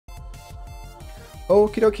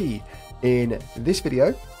Okie dokie. In this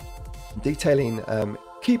video, detailing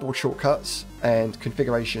keyboard shortcuts and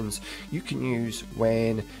configurations you can use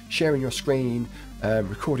when sharing your screen,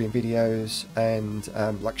 recording videos, and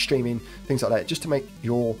like streaming, things like that, just to make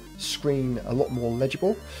your screen a lot more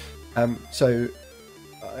legible.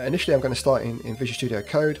 Initially I'm going to start in Visual Studio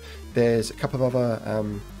Code. There's a couple of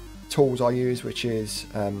other tools I use, which is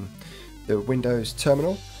the Windows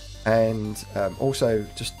terminal, and also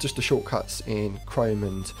just the shortcuts in Chrome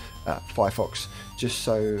and Firefox, just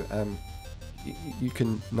so you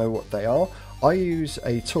can know what they are. I use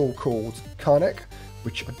a tool called Keybindings,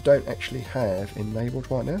 which I don't actually have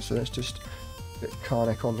enabled right now, so let's just get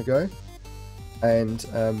Keybindings on the go. And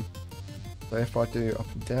so if I do up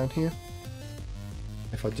and down here,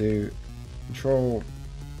 if I do Control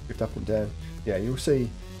Shift up and down, yeah, you'll see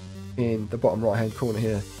in the bottom right hand corner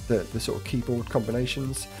here the sort of keyboard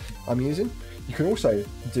combinations I'm using. You can also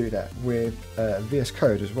do that with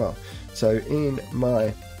VSCode as well. So in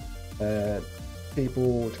my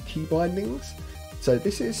keyboard Keybindings, so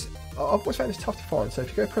this is, I've always found this tough to find. So if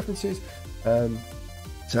you go preferences, so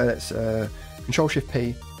that's Control Shift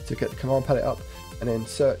P to get the command palette up, and then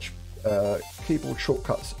search keyboard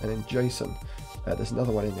shortcuts, and then JSON. There's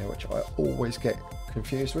another one in there which I always get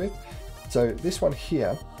confused with. So this one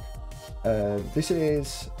here, this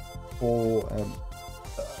is for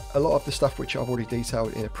a lot of the stuff which I've already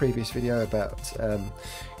detailed in a previous video about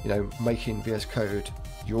you know, making VS Code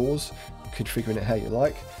yours, configuring it how you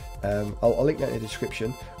like. I'll link that in the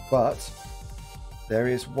description, but there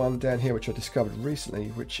is one down here which I discovered recently,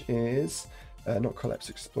 which is not Collapse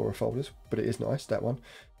Explorer folders, but it is nice, that one.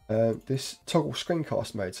 This toggle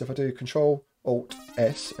screencast mode. So if I do Control Alt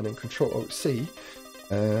S and then Control Alt C,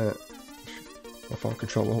 I'll find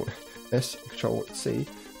Control Alt S, Control Alt C,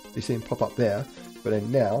 you see him pop up there. But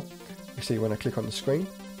then now you see when I click on the screen,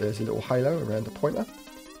 there's a little halo around the pointer,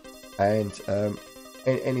 and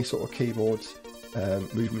any sort of keyboard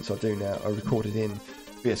movements I do now are recorded in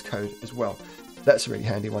VS Code as well. That's a really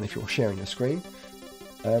handy one if you're sharing your screen.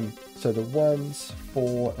 So the ones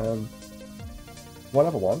for one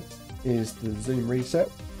other one is the zoom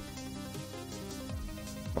reset.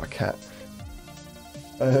 My cat.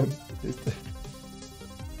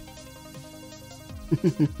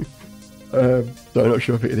 So I'm not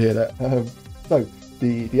sure if you can hear that. So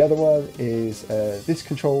the other one is this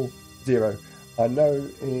Control 0. I know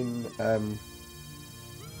in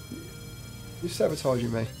you're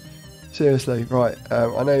sabotaging me. Seriously, right?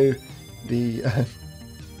 I know the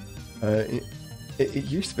it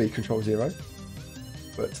used to be Control 0,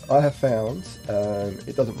 but I have found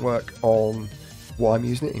it doesn't work on what I'm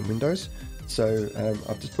using it in Windows. So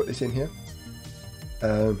I've just put this in here.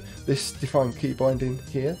 This define key binding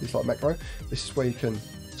here, this like macro, this is where you can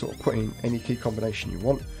sort of put in any key combination you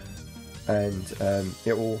want, and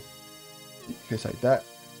it will, you can say that,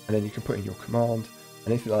 and then you can put in your command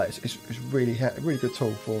and anything like that. It's really a really good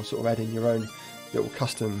tool for sort of adding your own little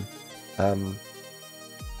custom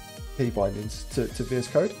key bindings to VS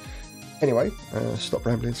Code. Anyway, stop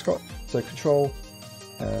rambling, Scott. So Control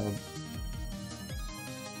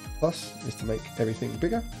plus is to make everything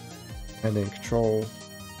bigger, and then Control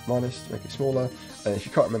minus to make it smaller. And if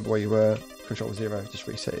you can't remember where you were, Control 0, just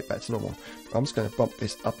reset it back to normal. I'm just going to bump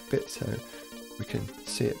this up a bit so we can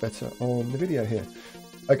see it better on the video here.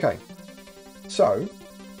 Okay, so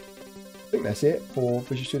I think that's it for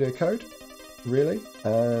Visual Studio Code, really.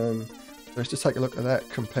 Let's just take a look at that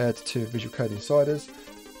compared to Visual Code Insiders.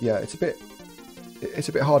 Yeah, it's a bit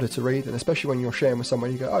harder to read, and especially when you're sharing with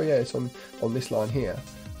someone, you go, oh yeah, it's on this line here.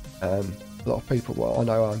 A lot of people, well, I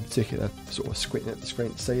know I'm in particular, sort of squinting at the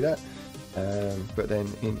screen to see that, but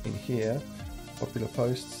then in here, popular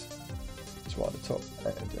posts, it's right at the top,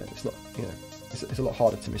 and it's not, you know, it's a lot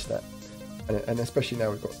harder to miss that, and especially now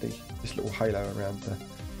we've got this little halo around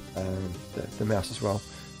the mouse as well.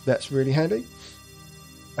 That's really handy.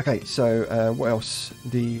 Okay, so what else?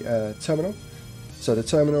 The terminal. So the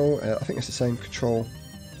terminal, I think it's the same, Control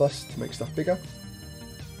plus to make stuff bigger,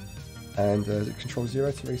 and Control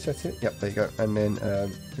 0 to reset it. Yep, there you go. And then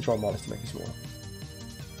Control minus to make it smaller.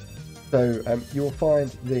 So you'll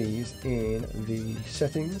find these in the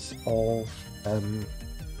settings of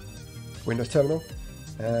Windows Terminal.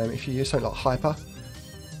 If you use something like Hyper,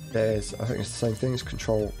 there's, I think it's the same thing, it's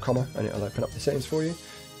Control comma, and it'll open up the settings for you.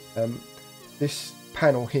 This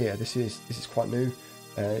panel here, this is quite new.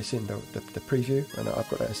 It's in the preview, and I've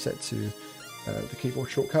got that set to the keyboard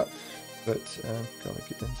shortcut. But gotta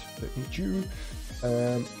get that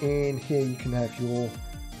in here you can have your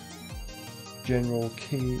general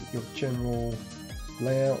key, your general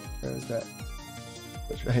layout. Where is that?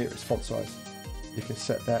 Here it's font size. You can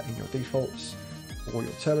set that in your defaults. for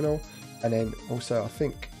your terminal. And then also I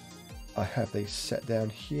think I have these set down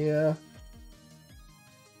here.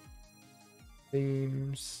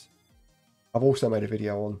 Themes. I've also made a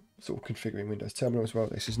video on sort of configuring Windows Terminal as well.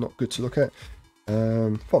 This is not good to look at.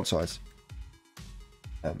 Font size.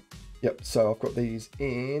 Yep, so I've got these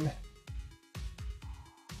in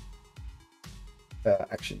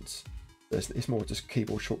actions. It's more just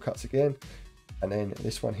keyboard shortcuts again. And then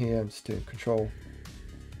this one here, I'm just doing Control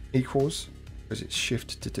equals because it's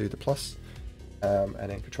Shift to do the plus, and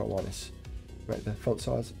then Control minus to make the font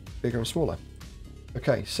size bigger and smaller.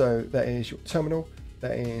 Okay, so that is your terminal.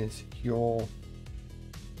 That is your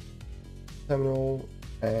terminal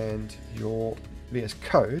and your VS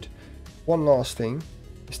Code. One last thing,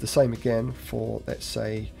 it's the same again for, let's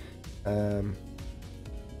say,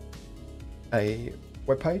 a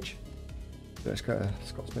web page. So let's go to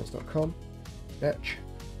scottsburns.com. Edge.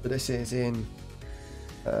 So this is in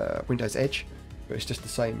Windows Edge, but it's just the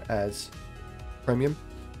same as Chromium.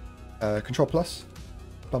 Control plus,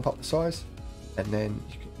 bump up the size, and then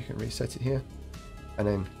you can reset it here, and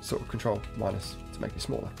then sort of Control minus to make it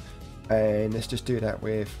smaller. And let's just do that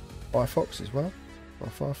with Firefox as well.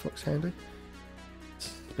 Firefox handy.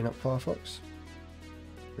 Spin up Firefox.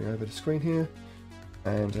 Bring over the screen here,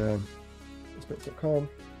 and scottsburns.com.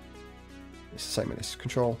 It's the same as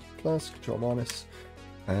Control plus, Control minus,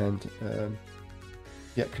 and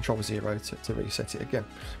yeah, Control 0 to reset it again.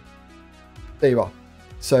 There you are.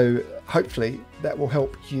 So hopefully that will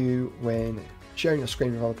help you when sharing your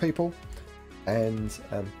screen with other people and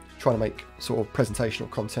trying to make sort of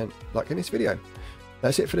presentational content like in this video.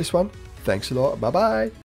 That's it for this one. Thanks a lot. Bye bye.